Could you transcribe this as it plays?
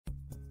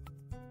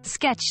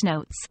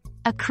Sketchnotes,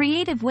 a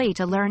creative way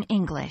to learn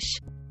English.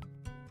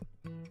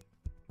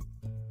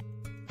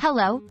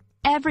 Hello,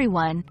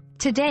 everyone.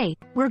 Today,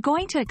 we're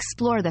going to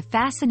explore the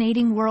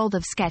fascinating world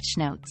of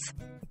Sketchnotes.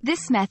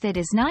 This method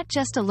is not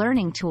just a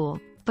learning tool,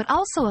 but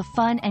also a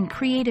fun and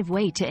creative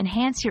way to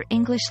enhance your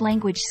English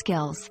language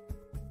skills.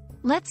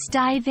 Let's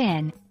dive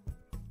in.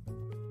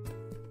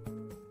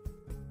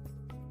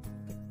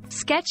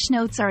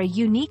 Sketchnotes are a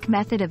unique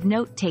method of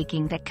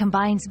note-taking that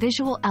combines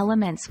visual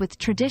elements with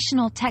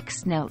traditional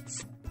text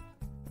notes.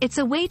 It's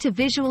a way to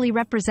visually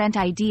represent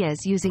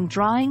ideas using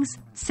drawings,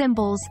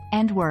 symbols,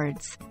 and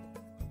words.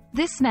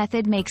 This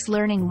method makes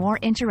learning more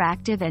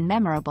interactive and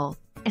memorable,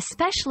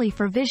 especially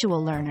for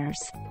visual learners.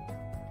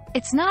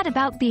 It's not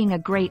about being a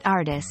great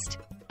artist,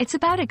 it's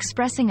about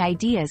expressing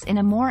ideas in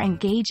a more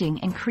engaging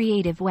and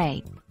creative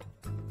way.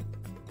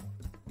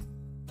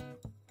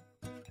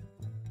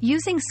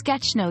 Using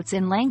Sketchnotes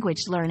in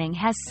language learning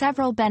has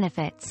several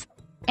benefits.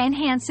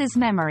 Enhances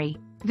memory.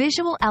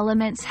 Visual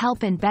elements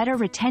help in better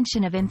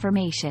retention of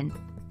information.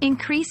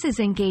 Increases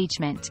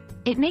engagement.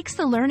 It makes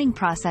the learning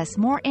process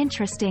more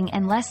interesting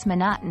and less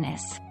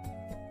monotonous.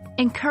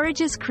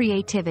 Encourages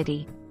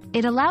creativity.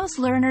 It allows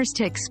learners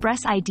to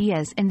express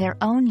ideas in their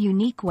own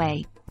unique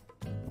way.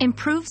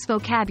 Improves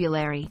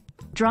vocabulary.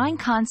 Drawing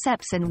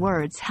concepts and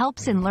words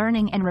helps in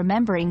learning and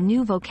remembering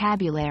new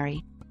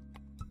vocabulary.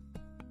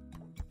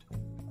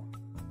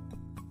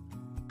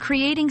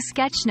 Creating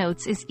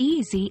Sketchnotes is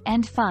easy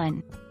and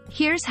fun.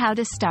 Here's how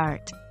to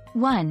start.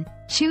 1.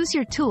 Choose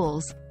your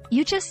tools.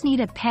 You just need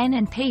a pen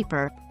and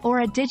paper,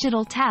 or a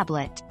digital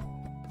tablet.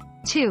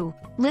 2.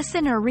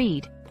 Listen or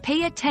read.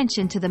 Pay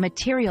attention to the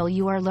material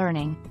you are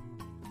learning.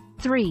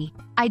 3.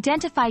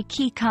 Identify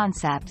key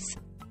concepts.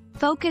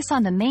 Focus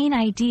on the main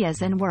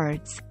ideas and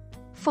words.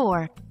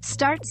 4.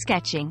 Start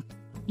sketching.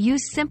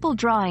 Use simple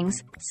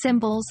drawings,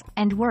 symbols,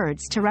 and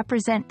words to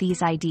represent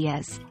these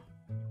ideas.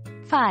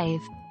 5.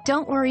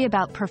 Don't worry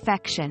about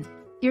perfection.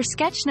 Your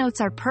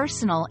Sketchnotes are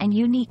personal and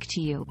unique to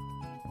you.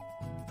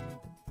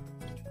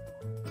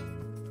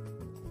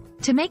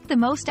 To make the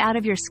most out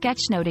of your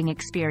sketchnoting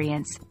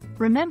experience,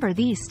 remember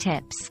these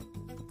tips.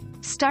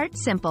 Start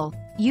simple.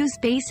 Use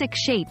basic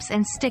shapes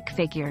and stick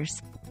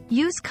figures.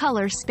 Use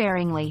color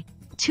sparingly.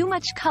 Too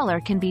much color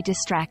can be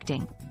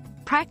distracting.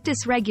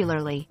 Practice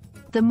regularly.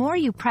 The more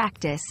you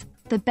practice,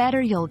 the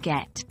better you'll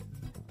get.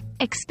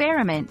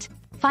 Experiment.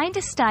 Find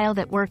a style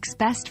that works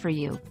best for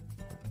you.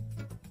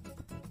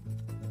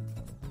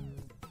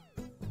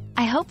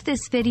 I hope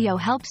this video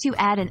helps you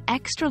add an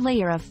extra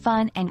layer of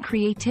fun and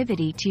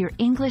creativity to your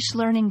English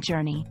learning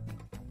journey.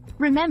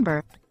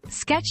 Remember,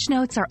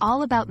 Sketchnotes are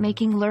all about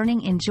making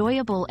learning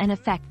enjoyable and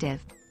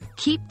effective.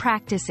 Keep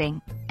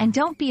practicing, and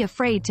don't be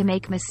afraid to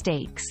make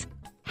mistakes.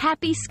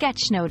 Happy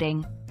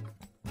sketchnoting!